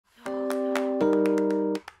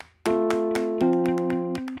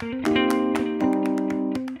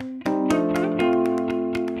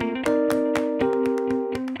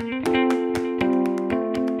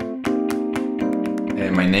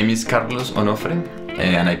name is Carlos Onofre,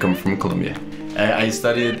 and I come from Colombia. I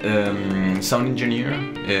studied sound engineer,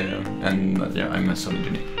 and yeah, I'm a sound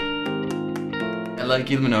engineer. I like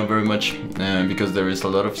Ilmenau very much because there is a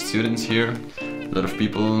lot of students here, a lot of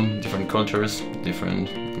people, different cultures, different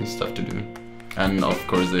stuff to do. And of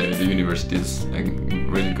course the university is a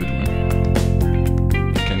really good one.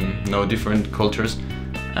 You can know different cultures,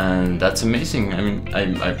 and that's amazing. I mean,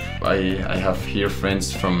 I have here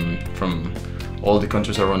friends from all the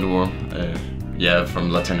countries around the world. Yeah, from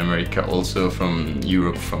Latin America, also from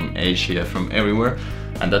Europe, from Asia, from everywhere,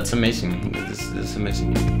 and that's amazing. This is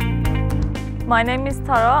amazing. My name is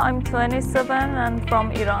Tara. I'm 27 and from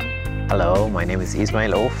Iran. Hello, my name is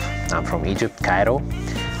Ilmenau. I'm from Egypt, Cairo,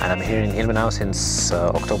 and I'm here in Ilmenau since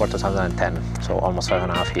October 2010, so almost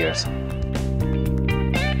 5.5 years.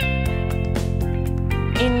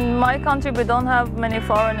 In my country, we don't have many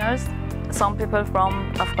foreigners. Some people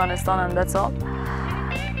from Afghanistan, and that's all.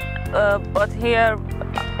 But here,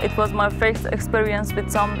 it was my first experience with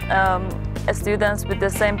some students with the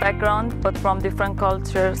same background, but from different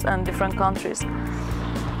cultures and different countries.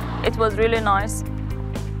 It was really nice.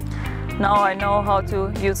 Now I know how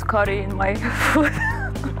to use curry in my food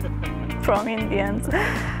from Indians.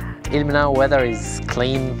 Ilmenau weather is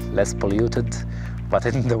clean, less polluted, but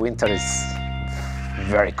in the winter it's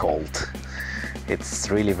very cold. It's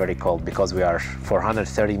really very cold because we are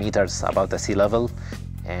 430 meters above the sea level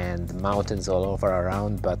and mountains all over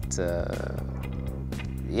around, but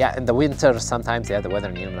yeah, in the winter sometimes, yeah, the weather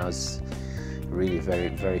in Ilmenau is really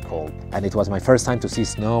very cold. And it was my first time to see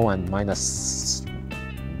snow and minus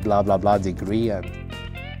blah blah blah degree, and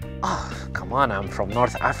oh, come on, I'm from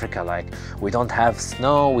North Africa, like we don't have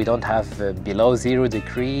snow, we don't have below 0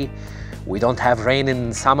 degree, we don't have rain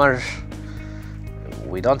in summer,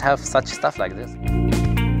 we don't have such stuff like this.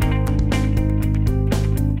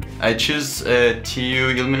 I choose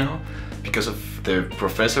TU Ilmenau because of the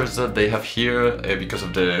professors that they have here, because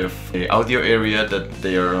of the audio area that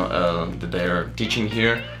they are teaching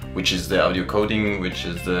here, which is the audio coding, which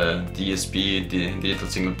is the DSP, the digital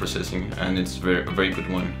signal processing, and it's a very good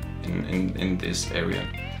one in this area.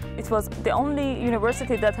 It was the only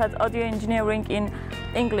university that had audio engineering in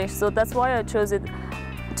English, so that's why I chose it.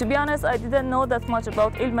 To be honest, I didn't know that much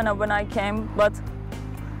about Ilmenau when I came, but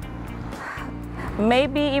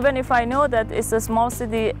maybe even if I know that it's a small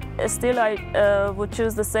city, still I would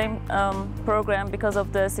choose the same program because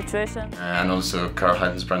of the situation. And also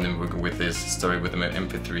Karl-Heinz Brandenburg with this story with the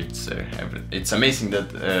MP3. It's amazing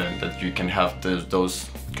that that you can have those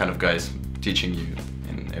kind of guys teaching you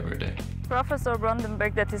in every day. Professor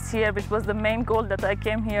Brandenburg that is here, which was the main goal that I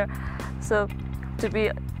came here, so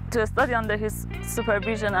to study under his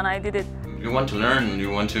supervision, and I did it. You want to learn.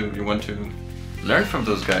 You want to learn from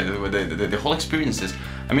those guys, the whole experiences.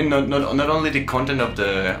 I mean, not only the content of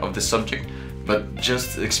the subject, but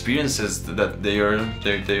just experiences that they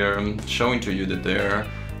are showing to you, that they are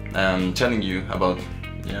telling you about.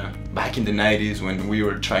 Yeah, back in the 90s when we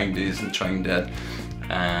were trying this and trying that.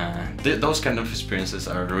 Those kind of experiences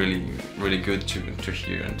are really good to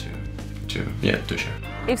hear and to share.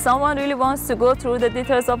 If someone really wants to go through the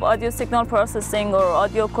details of audio signal processing or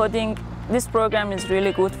audio coding, this program is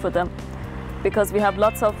really good for them, because we have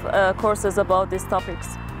lots of courses about these topics.